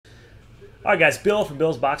All right, guys. Bill from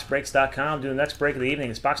BillsBoxBreaks.com doing the next break of the evening.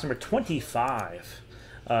 It's box number 25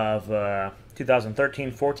 of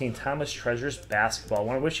 2013-14 Timeless Treasures basketball. I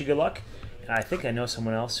want to wish you good luck, and I think I know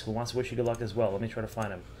someone else who wants to wish you good luck as well. Let me try to find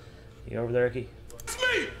him. You over there, Ricky? It's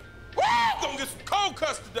me! Woo! Gonna get some cold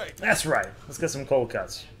cuts today. That's right. Let's get some cold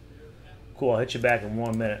cuts. Cool. I'll hit you back in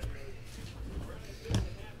 1 minute.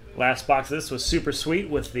 Last box of this was super sweet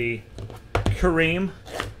with the Kareem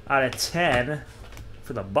out of 10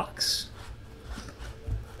 for the Bucks.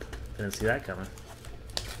 Didn't see that coming.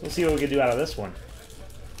 We'll see what we can do out of this one.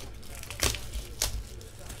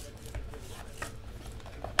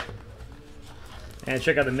 And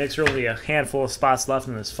check out the mixer. Only a handful of spots left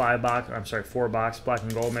in this 4-box black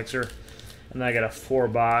and gold mixer. And then I got a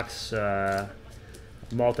 4-box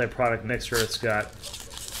multi-product mixer. It's got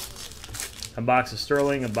a box of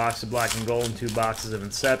Sterling, a box of black and gold, and 2 boxes of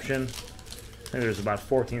Inception. I think there's about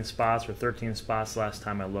 14 spots or 13 spots last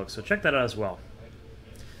time I looked. So check that out as well.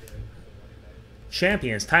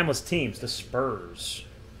 Champions, timeless teams, the Spurs.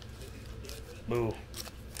 Boo. I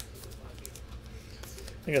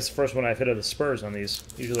think that's the first one I've hit of the Spurs on these.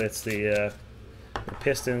 Usually it's the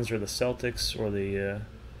Pistons or the Celtics or the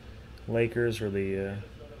Lakers or the...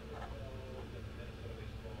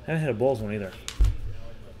 I haven't hit a Bulls one either.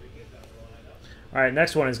 Alright,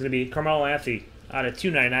 next one is going to be Carmelo Anthony out of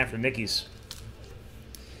 $2.99 for Nickies.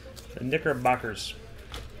 The Knickerbockers.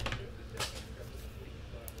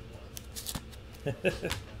 And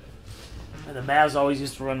the Mavs always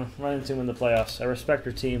used to run into him in the playoffs. I respect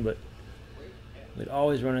their team, but we'd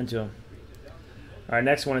always run into him. Alright,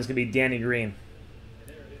 next one is going to be Danny Green.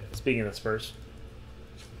 Speaking of the Spurs.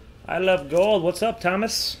 I love gold. What's up,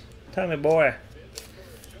 Thomas? Tell me, boy.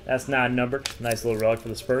 That's not numbered. Nice little relic for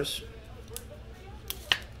the Spurs.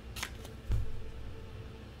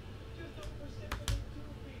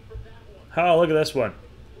 Oh, look at this one.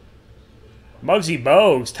 Muggsy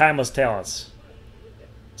Bogues, Timeless Talents.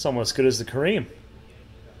 It's almost as good as the Kareem.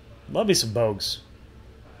 Love me some Bogues.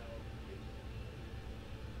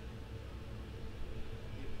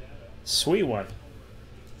 Sweet one.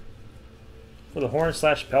 For the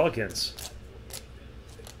Hornets/Pelicans.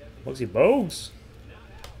 Muggsy Bogues.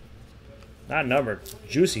 Not numbered.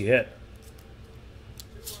 Juicy hit.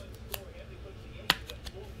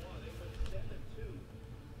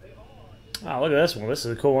 Oh, look at this one. This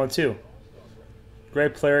is a cool one, too.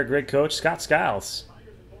 Great player, great coach, Scott Skiles.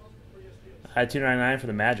 I had $2.99 for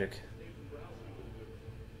the Magic.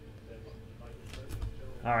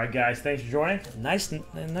 All right, guys. Thanks for joining.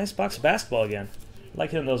 Nice box of basketball again. I like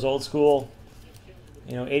hitting those old school,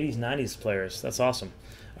 80s, 90s players. That's awesome.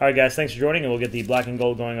 All right, guys. Thanks for joining, and we'll get the black and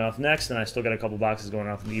gold going off next, and I still got a couple boxes going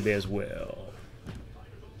off on eBay as well.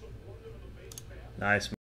 Nice.